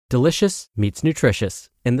Delicious meets nutritious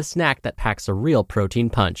in the snack that packs a real protein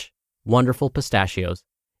punch. Wonderful Pistachios.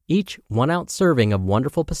 Each 1-ounce serving of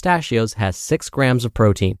Wonderful Pistachios has 6 grams of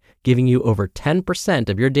protein, giving you over 10%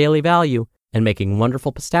 of your daily value and making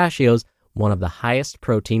Wonderful Pistachios one of the highest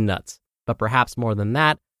protein nuts. But perhaps more than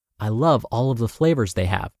that, I love all of the flavors they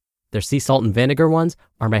have. Their sea salt and vinegar ones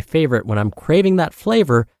are my favorite when I'm craving that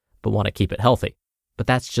flavor but want to keep it healthy. But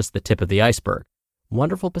that's just the tip of the iceberg.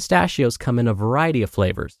 Wonderful Pistachios come in a variety of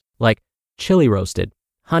flavors, like chili roasted,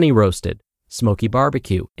 honey roasted, smoky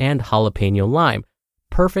barbecue, and jalapeno lime,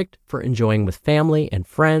 perfect for enjoying with family and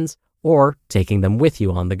friends or taking them with you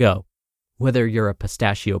on the go. Whether you're a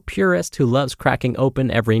pistachio purist who loves cracking open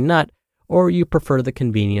every nut, or you prefer the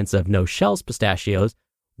convenience of no-shells pistachios,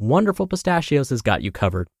 Wonderful Pistachios has got you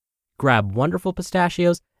covered. Grab Wonderful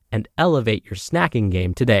Pistachios and elevate your snacking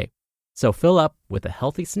game today. So fill up with a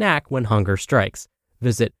healthy snack when hunger strikes.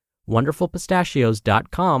 Visit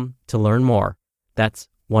wonderfulpistachios.com to learn more. That's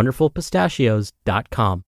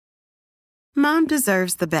wonderfulpistachios.com. Mom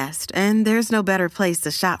deserves the best, and there's no better place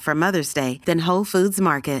to shop for Mother's Day than Whole Foods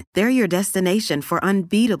Market. They're your destination for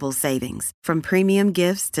unbeatable savings, from premium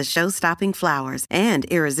gifts to show-stopping flowers and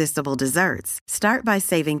irresistible desserts. Start by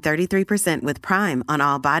saving 33% with Prime on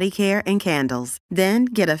all body care and candles. Then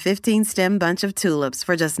get a 15-stem bunch of tulips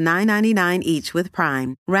for just $9.99 each with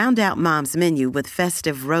Prime. Round out Mom's menu with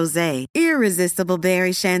festive rosé, irresistible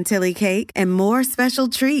berry chantilly cake, and more special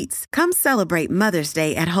treats. Come celebrate Mother's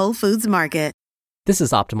Day at Whole Foods Market. This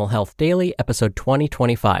is Optimal Health Daily, episode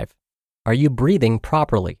 2025. Are You Breathing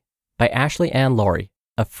Properly? By Ashley Ann Laurie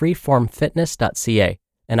of freeformfitness.ca.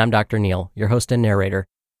 And I'm Dr. Neil, your host and narrator.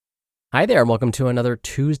 Hi there, and welcome to another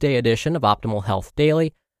Tuesday edition of Optimal Health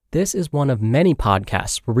Daily. This is one of many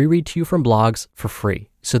podcasts where we read to you from blogs for free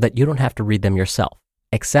so that you don't have to read them yourself,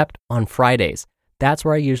 except on Fridays. That's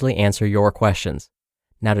where I usually answer your questions.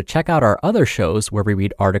 Now, to check out our other shows where we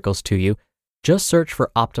read articles to you, just search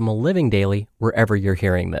for Optimal Living Daily wherever you're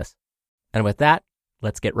hearing this. And with that,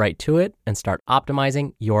 let's get right to it and start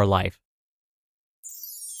optimizing your life.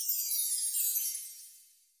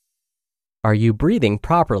 Are You Breathing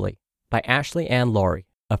Properly? By Ashley Ann Laurie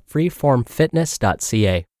of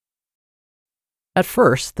freeformfitness.ca. At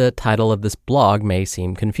first, the title of this blog may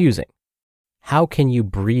seem confusing. How can you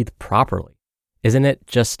breathe properly? Isn't it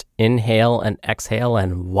just inhale and exhale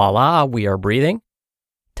and voila, we are breathing?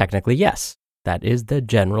 Technically, yes. That is the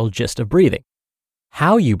general gist of breathing.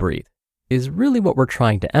 How you breathe is really what we're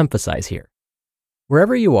trying to emphasize here.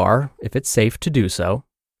 Wherever you are, if it's safe to do so,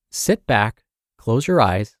 sit back, close your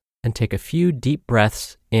eyes, and take a few deep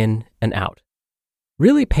breaths in and out.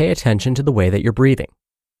 Really pay attention to the way that you're breathing.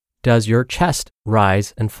 Does your chest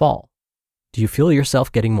rise and fall? Do you feel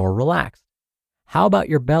yourself getting more relaxed? How about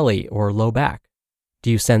your belly or low back?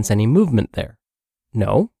 Do you sense any movement there?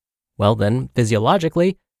 No? Well then,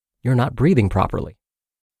 physiologically, you're not breathing properly.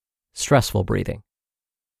 Stressful breathing.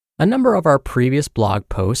 A number of our previous blog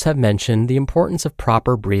posts have mentioned the importance of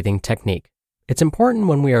proper breathing technique. It's important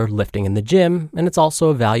when we are lifting in the gym, and it's also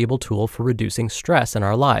a valuable tool for reducing stress in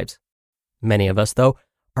our lives. Many of us, though,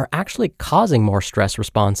 are actually causing more stress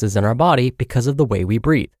responses in our body because of the way we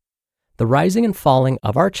breathe. The rising and falling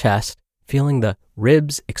of our chest, feeling the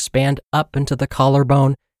ribs expand up into the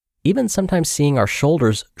collarbone, even sometimes seeing our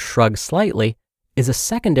shoulders shrug slightly, is a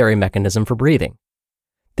secondary mechanism for breathing.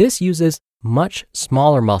 This uses much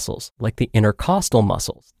smaller muscles, like the intercostal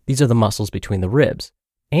muscles. These are the muscles between the ribs,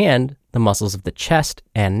 and the muscles of the chest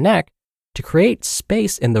and neck to create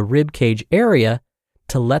space in the rib cage area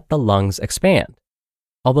to let the lungs expand.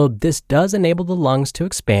 Although this does enable the lungs to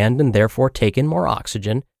expand and therefore take in more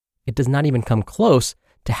oxygen, it does not even come close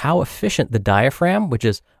to how efficient the diaphragm, which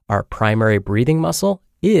is our primary breathing muscle,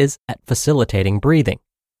 is at facilitating breathing.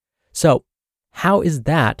 So, how is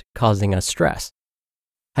that causing us stress?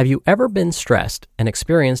 Have you ever been stressed and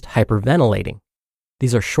experienced hyperventilating?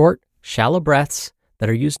 These are short, shallow breaths that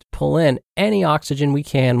are used to pull in any oxygen we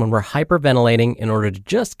can when we're hyperventilating in order to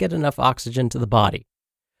just get enough oxygen to the body.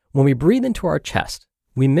 When we breathe into our chest,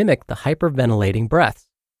 we mimic the hyperventilating breaths.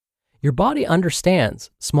 Your body understands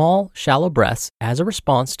small, shallow breaths as a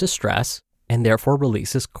response to stress and therefore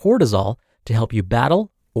releases cortisol to help you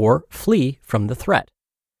battle or flee from the threat.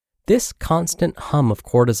 This constant hum of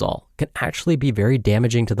cortisol can actually be very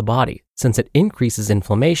damaging to the body since it increases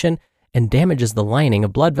inflammation and damages the lining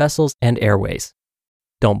of blood vessels and airways.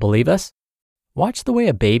 Don't believe us? Watch the way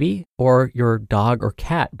a baby or your dog or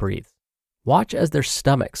cat breathes. Watch as their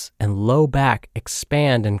stomachs and low back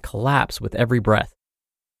expand and collapse with every breath.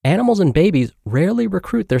 Animals and babies rarely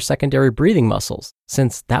recruit their secondary breathing muscles,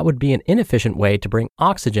 since that would be an inefficient way to bring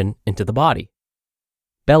oxygen into the body.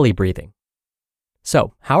 Belly breathing.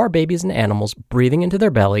 So, how are babies and animals breathing into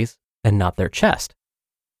their bellies and not their chest?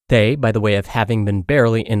 They, by the way of having been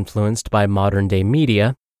barely influenced by modern-day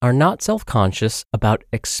media, are not self-conscious about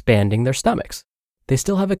expanding their stomachs. They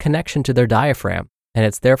still have a connection to their diaphragm, and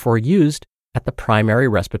it's therefore used at the primary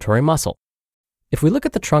respiratory muscle. If we look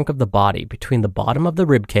at the trunk of the body between the bottom of the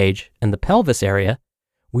rib cage and the pelvis area,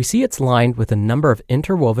 we see it's lined with a number of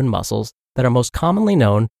interwoven muscles that are most commonly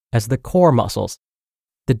known as the core muscles.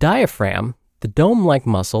 The diaphragm, the dome-like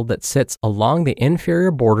muscle that sits along the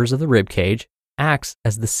inferior borders of the rib cage, acts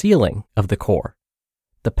as the ceiling of the core.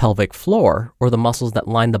 The pelvic floor, or the muscles that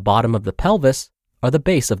line the bottom of the pelvis, are the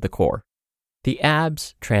base of the core. The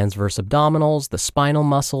abs, transverse abdominals, the spinal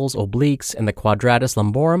muscles, obliques, and the quadratus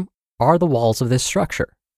lumborum are the walls of this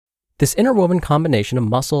structure. This interwoven combination of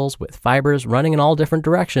muscles with fibers running in all different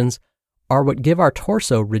directions are what give our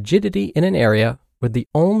torso rigidity in an area where the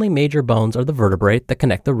only major bones are the vertebrae that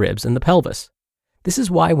connect the ribs and the pelvis. This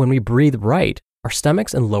is why when we breathe right, our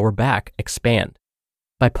stomachs and lower back expand.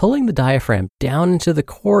 By pulling the diaphragm down into the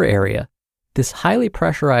core area, this highly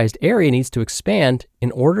pressurized area needs to expand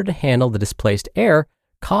in order to handle the displaced air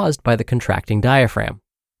caused by the contracting diaphragm.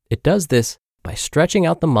 It does this by stretching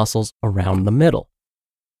out the muscles around the middle.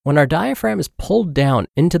 When our diaphragm is pulled down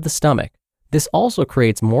into the stomach, this also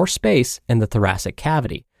creates more space in the thoracic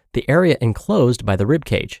cavity, the area enclosed by the rib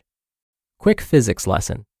cage. Quick physics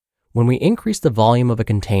lesson. When we increase the volume of a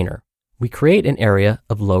container, we create an area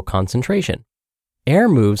of low concentration. Air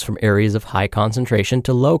moves from areas of high concentration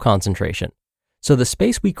to low concentration. So the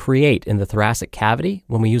space we create in the thoracic cavity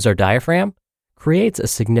when we use our diaphragm creates a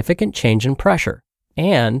significant change in pressure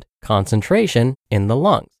and concentration in the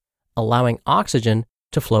lungs, allowing oxygen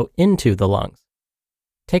to flow into the lungs.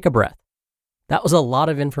 Take a breath. That was a lot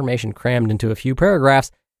of information crammed into a few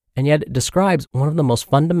paragraphs, and yet it describes one of the most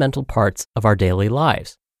fundamental parts of our daily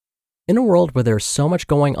lives. In a world where there's so much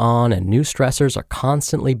going on and new stressors are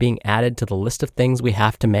constantly being added to the list of things we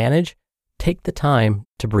have to manage, take the time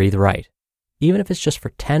to breathe right, even if it's just for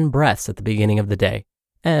 10 breaths at the beginning of the day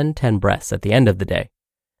and 10 breaths at the end of the day.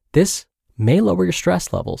 This may lower your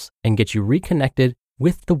stress levels and get you reconnected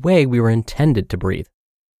with the way we were intended to breathe.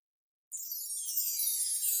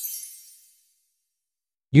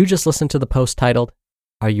 You just listened to the post titled,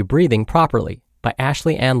 Are You Breathing Properly? By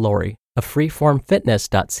Ashley Ann Laurie of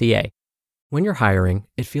freeformfitness.ca. When you're hiring,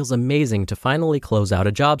 it feels amazing to finally close out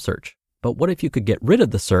a job search. But what if you could get rid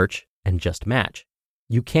of the search and just match?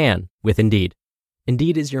 You can with Indeed.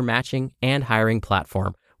 Indeed is your matching and hiring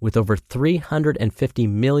platform with over 350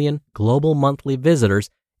 million global monthly visitors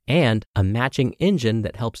and a matching engine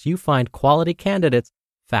that helps you find quality candidates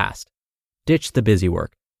fast. Ditch the busy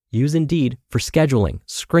work. Use Indeed for scheduling,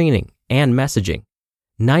 screening, and messaging.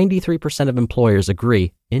 93% of employers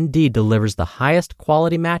agree Indeed delivers the highest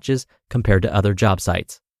quality matches compared to other job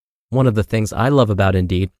sites. One of the things I love about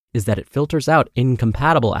Indeed is that it filters out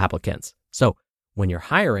incompatible applicants. So when you're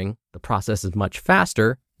hiring, the process is much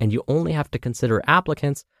faster and you only have to consider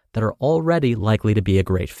applicants that are already likely to be a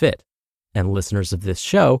great fit. And listeners of this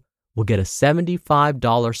show will get a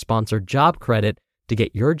 $75 sponsored job credit to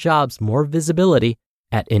get your jobs more visibility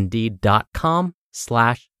at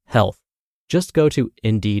Indeed.com/health. Just go to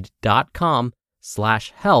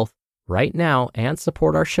Indeed.com/health right now and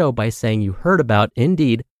support our show by saying you heard about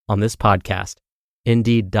Indeed on this podcast.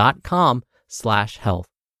 Indeed.com/health.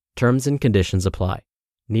 Terms and conditions apply.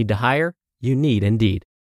 Need to hire? You need Indeed.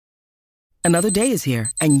 Another day is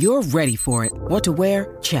here and you're ready for it. What to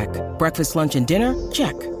wear? Check. Breakfast, lunch, and dinner?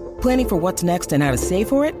 Check. Planning for what's next and how to save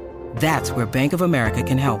for it? That's where Bank of America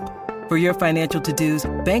can help. For your financial to-dos,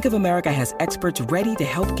 Bank of America has experts ready to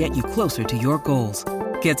help get you closer to your goals.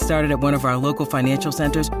 Get started at one of our local financial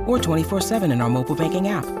centers or 24/7 in our mobile banking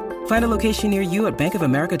app. Find a location near you at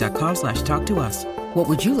bankofamerica.com/talktous. What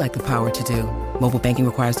would you like the power to do? Mobile banking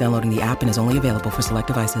requires downloading the app and is only available for select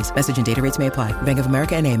devices. Message and data rates may apply. Bank of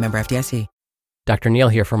America N.A., member FDIC. Dr. Neal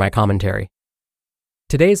here for my commentary.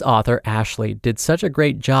 Today's author, Ashley, did such a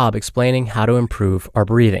great job explaining how to improve our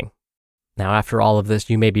breathing. Now, after all of this,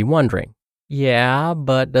 you may be wondering, yeah,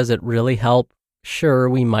 but does it really help? Sure,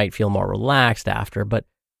 we might feel more relaxed after, but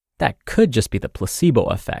that could just be the placebo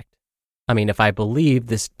effect. I mean, if I believe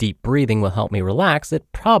this deep breathing will help me relax, it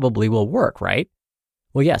probably will work, right?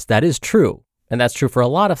 Well, yes, that is true, and that's true for a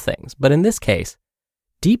lot of things. But in this case,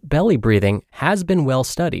 deep belly breathing has been well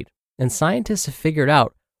studied, and scientists have figured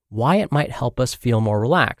out why it might help us feel more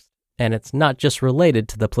relaxed, and it's not just related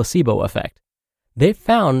to the placebo effect. They've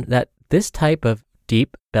found that this type of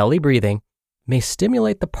deep belly breathing may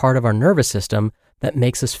stimulate the part of our nervous system that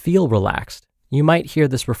makes us feel relaxed. You might hear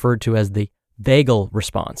this referred to as the vagal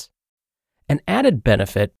response. An added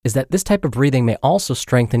benefit is that this type of breathing may also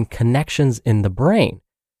strengthen connections in the brain,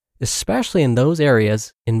 especially in those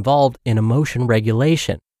areas involved in emotion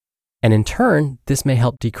regulation. And in turn, this may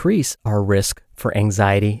help decrease our risk for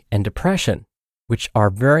anxiety and depression, which are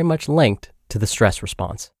very much linked to the stress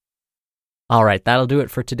response. All right, that'll do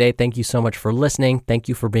it for today. Thank you so much for listening. Thank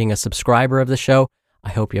you for being a subscriber of the show. I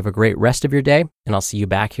hope you have a great rest of your day, and I'll see you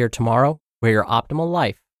back here tomorrow where your optimal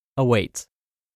life awaits.